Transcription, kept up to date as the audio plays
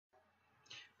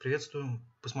Приветствую.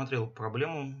 Посмотрел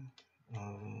проблему.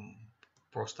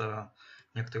 Просто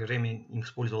некоторое время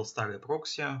использовал старые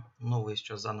прокси, новые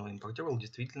сейчас заново импортировал.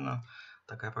 Действительно,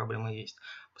 такая проблема есть.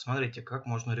 Посмотрите, как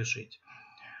можно решить.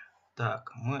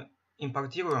 Так, мы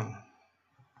импортируем,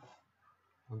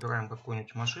 выбираем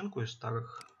какую-нибудь машинку из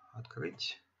старых,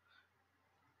 открыть.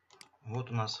 Вот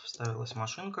у нас вставилась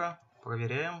машинка,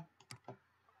 проверяем.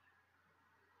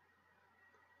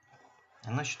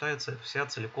 Она считается вся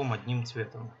целиком одним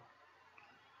цветом.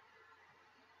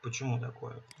 Почему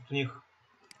такое? Тут у них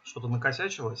что-то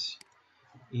накосячилось,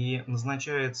 и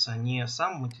назначается не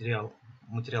сам материал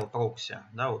прокси,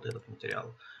 да, вот этот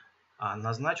материал, а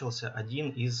назначился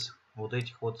один из вот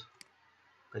этих вот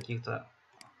каких-то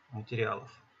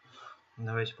материалов.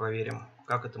 Давайте проверим,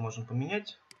 как это можно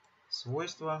поменять.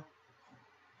 Свойства.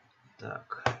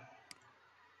 Так,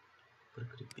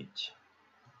 прикрепить.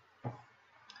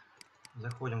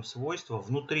 Заходим в свойства.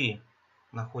 Внутри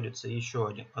находится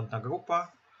еще одна группа.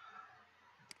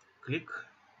 Клик.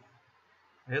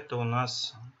 Это у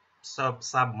нас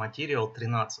submaterial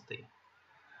 13.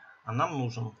 А нам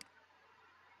нужен,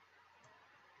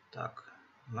 так,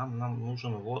 нам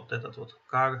нужен вот этот вот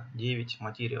car 9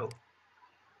 material.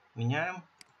 Меняем.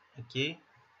 Окей.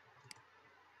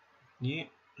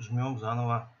 И жмем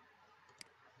заново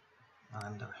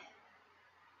Enter.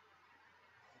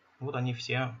 Вот они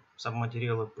все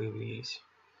сабматериалы появились.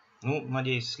 Ну,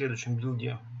 надеюсь, в следующем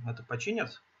билде это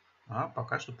починят. А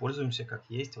пока что пользуемся как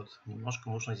есть. Вот немножко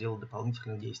нужно сделать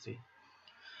дополнительных действий.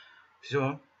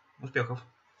 Все, успехов!